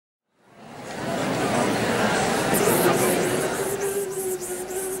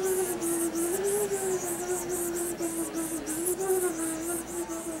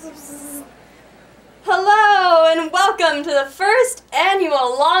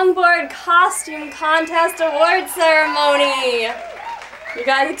Longboard Costume Contest Award Ceremony. You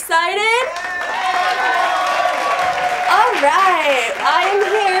guys excited? Alright, I am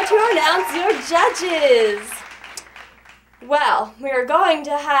here to announce your judges. Well, we are going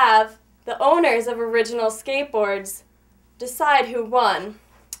to have the owners of original skateboards decide who won.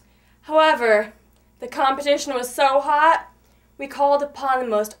 However, the competition was so hot, we called upon the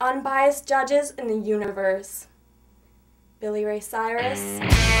most unbiased judges in the universe. Billy Ray Cyrus.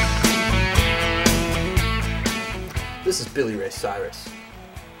 This is Billy Ray Cyrus.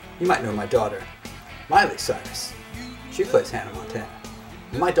 You might know my daughter, Miley Cyrus. She plays Hannah Montana.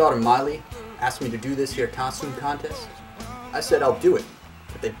 When my daughter Miley asked me to do this here costume contest, I said I'll do it,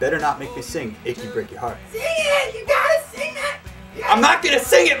 but they better not make me sing Achy Breaky Heart. Sing it! You gotta sing that! I'm not gonna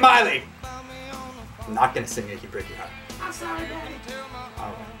sing it, Miley! I'm not gonna sing Achy Breaky Heart. I'm sorry, Daddy.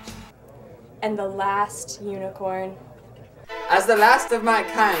 Alright. And the last unicorn. As the last of my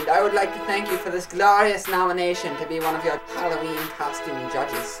kind, I would like to thank you for this glorious nomination to be one of your Halloween costume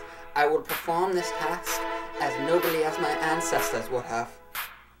judges. I will perform this task as nobly as my ancestors would have.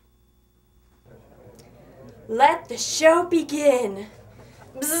 Let the show begin.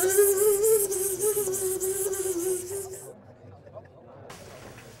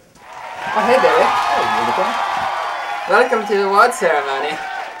 Oh, hey, Billy. Hey, unicorn. Welcome to the award ceremony.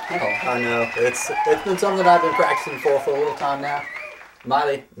 Oh, I know. It's been something I've been practicing for a little time now.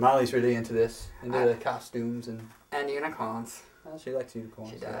 Miley's really into this, into the costumes and unicorns. well, she likes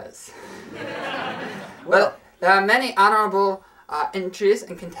unicorns. She does. Well, There are many honorable entries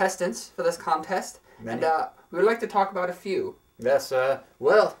and contestants for this contest, Many? and we would like to talk about a few. yes.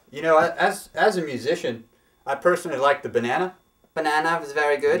 Well, you know, as a musician, I personally like the banana. Banana was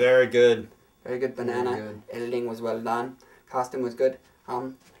very good. Very good. Very good banana. Very good. Editing was well done. Costume was good.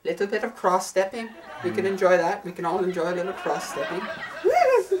 Little bit of cross stepping. We can enjoy that. We can all enjoy a little cross stepping.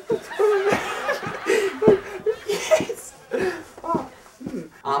 Yes.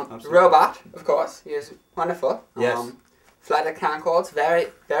 Robot, of course. He is wonderful. Yes. Flight of Conchords. Very,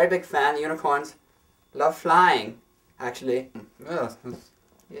 very big fan. Unicorns love flying. Actually. Well,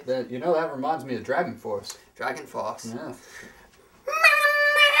 Yes. that reminds me of Dragon Force. Dragon Force. Yeah.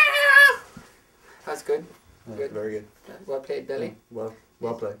 That's good. Yeah, Good. very good. Well played, Billy. Well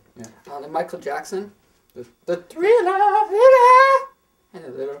played. Yeah. Then Michael Jackson. The Thriller. And a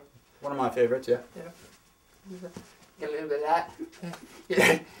little. one of my favorites. Yeah. Get a little bit of that.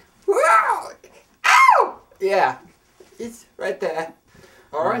 Yeah. Wow! Ow! Yeah. It's right there.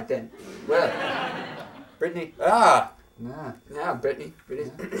 All right then. Well, Brittany. Ah. Nah. Now, Brittany.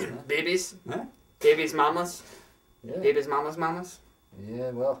 Babies. Huh? Babies' mamas. Yeah. Babies' mamas' mamas. Yeah.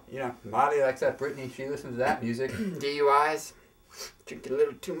 Well, Miley likes that. Brittany, she listens to that music. DUIs. Drink a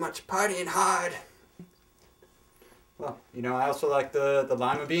little too much, partying hard. Well, I also like the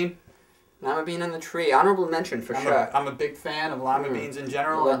lima bean. Lima bean in the tree. Honorable mention for sure. I'm a big fan of lima beans in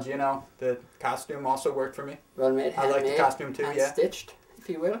general, Well, and the costume also worked for me. Well made, I like the handmade, costume too. Yeah. stitched, if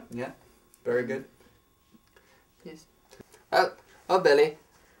you will. Yeah. Very good. Yes. Oh, Billy,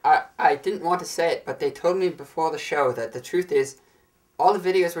 I didn't want to say it, but they told me before the show that the truth is, all the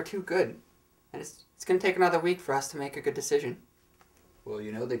videos were too good, and it's going to take another week for us to make a good decision. Well,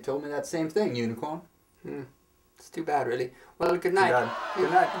 they told me that same thing, Unicorn. It's too bad, really. Well, good night. Good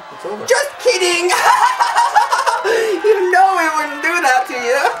night. It's over. Just kidding! You know we wouldn't do that to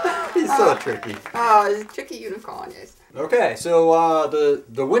you. He's so tricky. Oh, it's a tricky unicorn, yes. Okay, so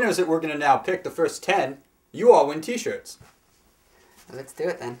the winners that we're going to now pick, the first 10, you all win t-shirts. Well, let's do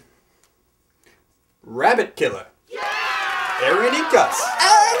it then. Rabbit Killer. Yeah! Erinikas.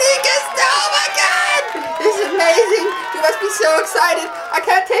 Erinikas! Oh my god! This is amazing! You must be so excited! I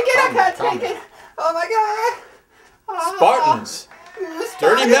can't take it! I can't take it! Oh my god! Oh. Spartans.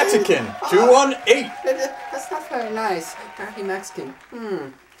 Dirty Mexican. 218. That's not very nice. Dirty Mexican.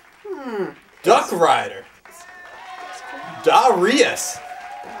 Duck Rider. Darius.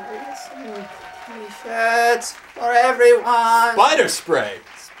 T-shirts for everyone. Spider Spray.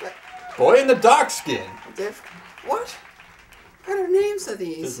 Boy in the Dark Skin. What? What are names of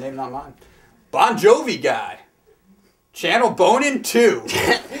these? His name, not mine. Bon Jovi Guy. Channel Bonin 2.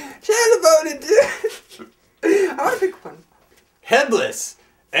 Channel Bonin 2. I want to pick one. Headless.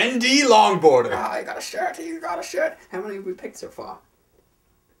 ND Longboarder. Oh, I got a shirt. You got a shirt. How many have we picked so far?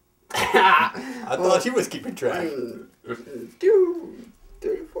 I thought he was keeping track. 2,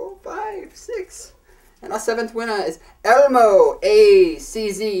 3, 4, 5, 6. And our 7th winner is Elmo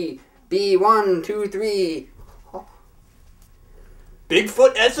ACZ B123. Oh.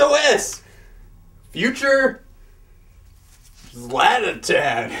 Bigfoot SOS. Future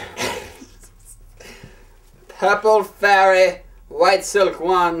Zlatan. Purple Fairy White Silk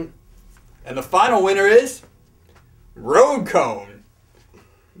won. And the final winner is Road Cone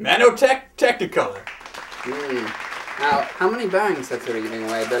Nanotech Technicolor. Now, how many bearing sets are we giving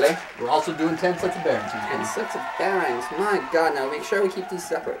away, Billy? We're also doing 10 sets of bearings. 10 sets of bearings. My God, now make sure we keep these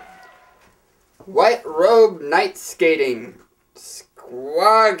separate. White Robe Night Skating.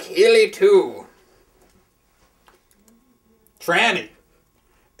 Squawk Healy 2. Tranny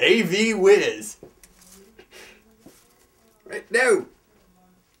AV Whiz. Right, no.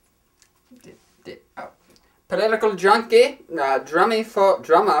 Political Junkie. Drummer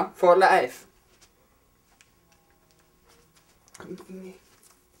for life.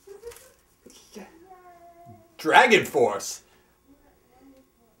 Dragon Force.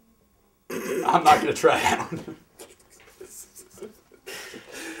 I'm not gonna try that one.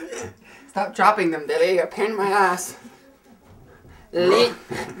 Stop dropping them, Billy. You're a pain in my ass.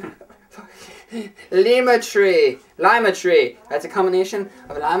 Lima tree. That's a combination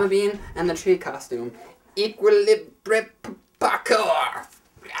of a lima bean and the tree costume. Equilibripacore.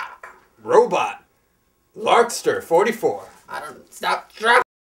 Robot Larkster 44. I don't stop dropping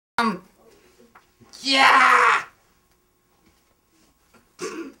them. Yeah.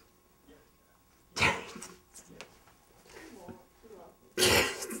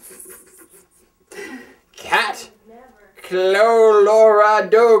 Cat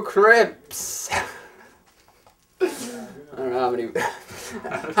Colorado Crips. I don't know how many.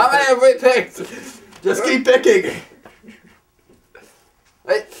 How many have we picked? Just keep picking.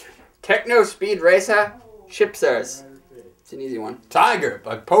 Wait. Techno Speed Racer Shipsers. It's an easy one. Tiger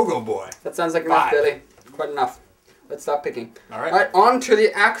by Pogo Boy. That sounds like enough, 5. Billy. Quite enough. Let's stop picking. Alright. On to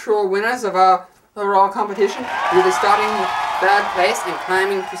the actual winners of our overall competition. We'll be starting with third place and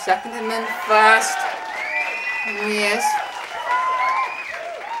climbing to second and then first. Yes.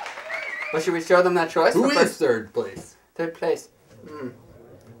 Well, should we show them that choice? Who is third place? Third place.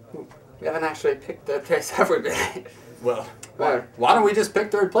 We haven't actually picked third place, have we, Billy? Well, why don't we just pick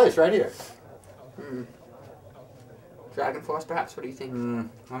third place right here? Dragon Force, perhaps? What do you think?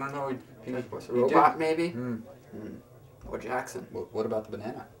 I don't know. Dragon Force, a robot, maybe? Or Jackson. What about the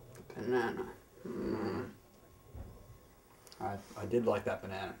banana? Banana. I did like that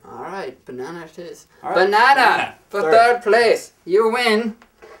banana. Alright, banana it is. All right, Banana for third place. You win.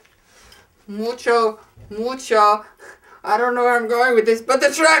 Mucho. I don't know where I'm going with this, but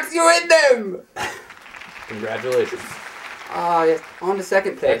the tracks, you win them! Congratulations. Oh, yes. On to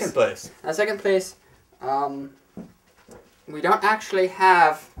second place. Second place. Now, second place, we don't actually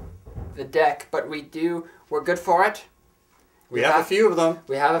have the deck, but we do. We're good for it. We have a few of them.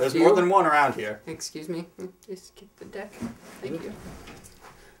 We have a There's few. more than one around here. Excuse me. Just get the deck. Thank you.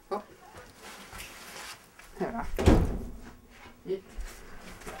 Oh. There.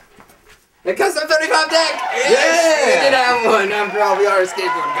 It comes from 35 deck! Yes! We did have one after all. We are a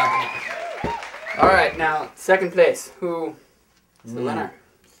skateboard company. Alright, now, second place. Who is the winner?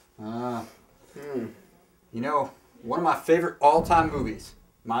 You know, one of my favorite all-time movies.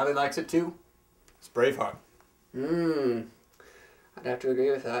 Miley likes it too. It's Braveheart. I'd have to agree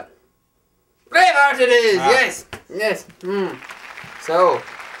with that. Braveheart it is! Yes! Yes! So,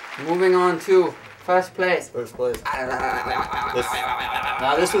 moving on to first place. First place.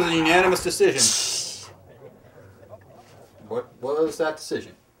 Now this was a unanimous decision. What was that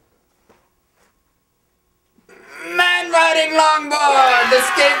decision? Man riding longboard! The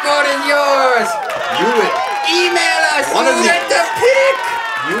skateboard is yours! You win. Email us! One of You these. get the pick!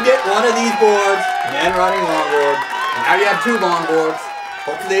 You get one of these boards, man riding longboard. And now you have 2 longboards.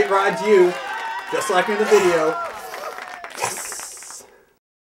 Hopefully it rides you, just like in the video. Yes!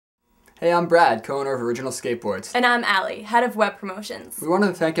 Hey, I'm Brad, co-owner of Original Skateboards. And I'm Allie, head of web promotions. We wanted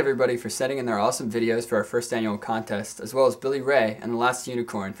to thank everybody for sending in their awesome videos for our first annual contest, as well as Billy Ray and The Last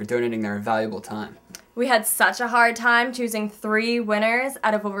Unicorn for donating their valuable time. We had such a hard time choosing 3 winners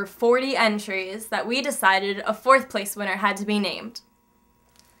out of over 40 entries that we decided a 4th place winner had to be named.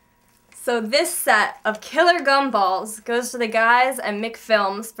 So this set of killer gumballs goes to the guys at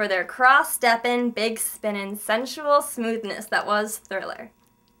McFilms for their cross-steppin', big spinnin', sensual smoothness that was Thriller.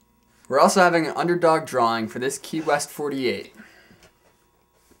 We're also having an underdog drawing for this Key West 48.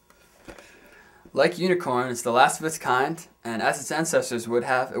 Like Unicorn, it's the last of its kind, and as its ancestors would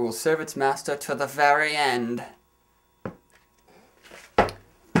have, it will serve its master to the very end.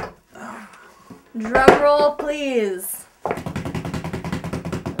 Drum roll, please.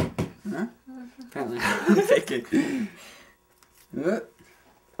 Huh? Apparently I'm faking. And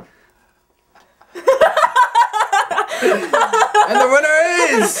the winner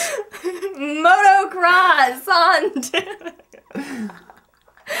is... Motocross on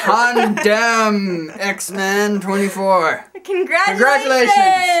Condemn X-Men 24.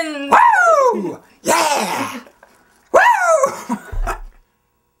 Congratulations! Woo! Yeah! Woo!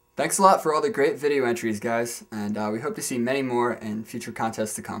 Thanks a lot for all the great video entries, guys, and we hope to see many more in future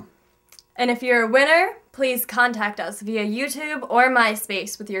contests to come. And if you're a winner, please contact us via YouTube or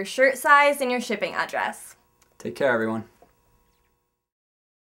MySpace with your shirt size and your shipping address. Take care, everyone.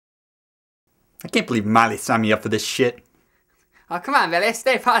 I can't believe Miley signed me up for this shit. Oh, come on, Billy.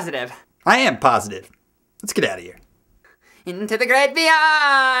 Stay positive. I am positive. Let's get out of here. Into the great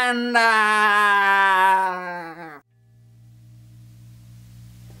beyond!